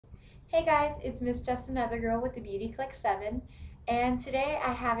Hey guys, it's Miss Just Another Girl with the Beauty Click 7, and today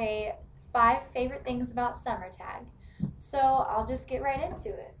I have a 5 favorite things about summer tag. So I'll just get right into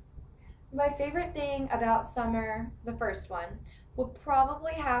it. My favorite thing about summer, the first one, would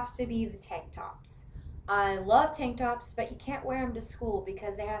probably have to be the tank tops. I love tank tops, but you can't wear them to school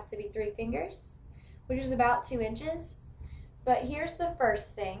because they have to be 3 fingers, which is about 2 inches. But here's the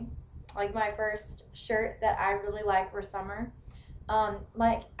first thing, like my first shirt that I really like for summer.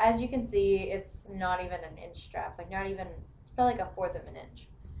 Like as you can see, it's not even an inch strap. Like not even, it's probably like a fourth of an inch.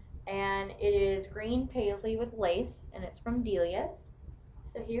 And it is green paisley with lace, and it's from Delia's.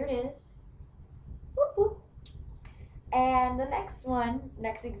 So here it is. Whoop whoop. And the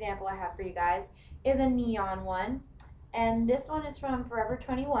next example I have for you guys is a neon one. And this one is from Forever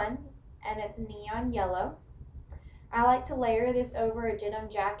 21, and it's neon yellow. I like to layer this over a denim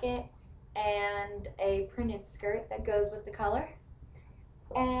jacket and a printed skirt that goes with the color.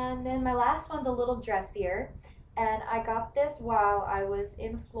 And then my last one's a little dressier, and I got this while I was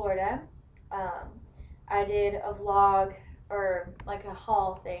in Florida. I did a vlog or like a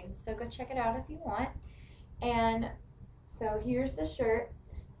haul thing, so go check it out if you want. And so here's the shirt.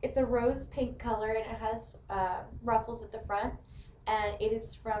 It's a rose pink color, and it has ruffles at the front, and it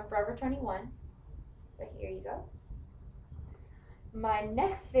is from Forever 21. So here you go. My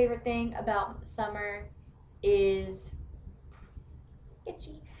next favorite thing about summer is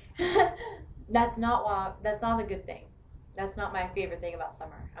itchy. That's not a good thing. That's not my favorite thing about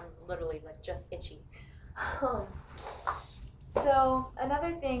summer. I'm literally like just itchy. So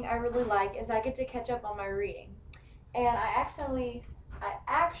another thing I really like is I get to catch up on my reading. And I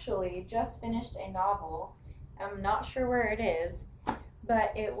actually just finished a novel. I'm not sure where it is,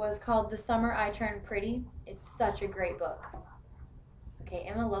 but it was called The Summer I Turned Pretty. It's such a great book. Okay,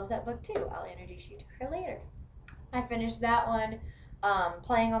 Emma loves that book too. I'll introduce you to her later. I finished that one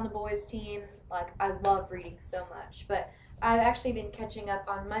playing on the boys' team. Like, I love reading so much. But I've actually been catching up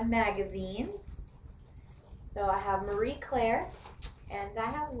on my magazines. So I have Marie Claire, and I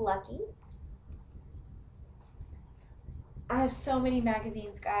have Lucky. I have so many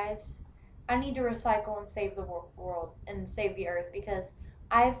magazines, guys. I need to recycle and save the world and save the earth because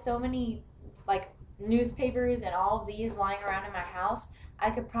I have so many, like, newspapers and all of these lying around in my house.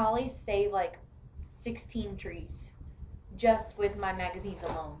 I could probably save, like, 16 trees just with my magazines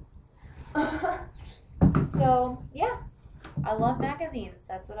alone. So, yeah, I love magazines.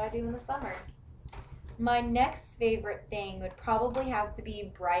 That's what I do in the summer. My next favorite thing would probably have to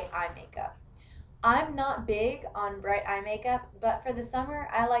be bright eye makeup. I'm not big on bright eye makeup, but for the summer,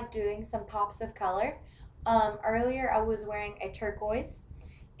 I like doing some pops of color. Earlier, I was wearing a turquoise,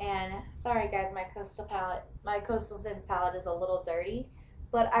 and sorry guys, my Coastal Scents palette is a little dirty,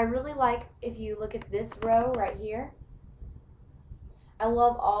 but I really like, if you look at this row right here, I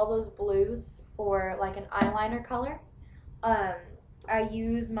love all those blues for like an eyeliner color. I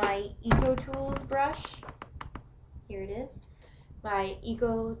use my Eco Tools brush. Here it is. My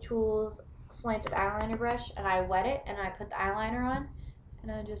Eco Tools slanted eyeliner brush, and I wet it and I put the eyeliner on,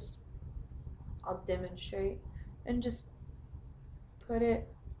 and I'll demonstrate and just put it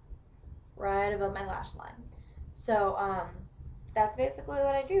right above my lash line. So that's basically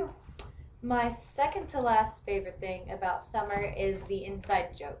what I do. My second to last favorite thing about summer is the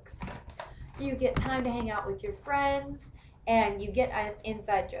inside jokes. You get time to hang out with your friends, and you get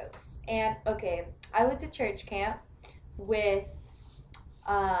inside jokes. And okay, I went to church camp with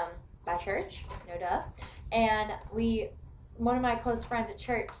my church, no duh, and one of my close friends at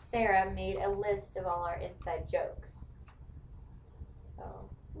church, Sarah, made a list of all our inside jokes.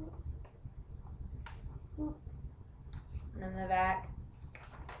 So, and then the back.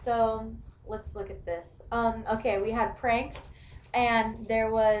 So let's look at this. Okay, we had pranks, and there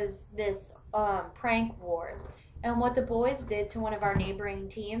was this prank war. And what the boys did to one of our neighboring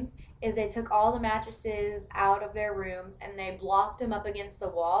teams is they took all the mattresses out of their rooms and they blocked them up against the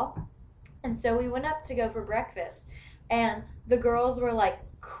wall. And so we went up to go for breakfast, and the girls were like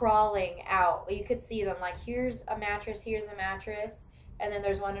crawling out. You could see them like, here's a mattress, and then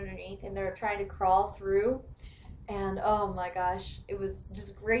there's one underneath, and they're trying to crawl through. And oh my gosh, it was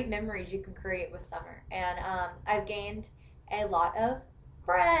just great memories you can create with summer. And I've gained a lot of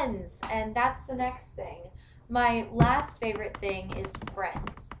friends, and that's the next thing. My last favorite thing is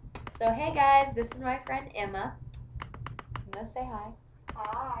friends. So hey guys, this is my friend Emma. Emma, say hi.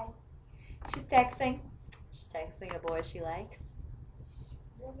 Hi. She's texting. She's texting a boy she likes.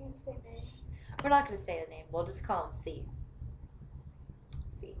 We're going to say names. We're not going to say the name. We'll just call him C.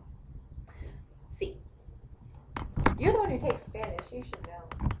 C. C. You're the one who takes Spanish. You should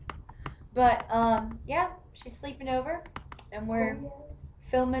know. But, yeah, she's sleeping over, and we're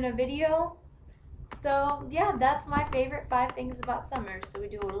filming a video. So yeah, that's my favorite 5 things about summer. So we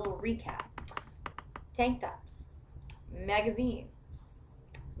do a little recap. Tank tops, magazines,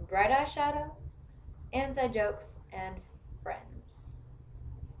 bright eyeshadow, inside jokes, and friends.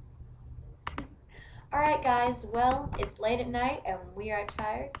 Alright guys, well, it's late at night and we are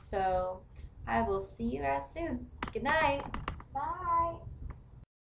tired, so I will see you guys soon. Good night. Bye.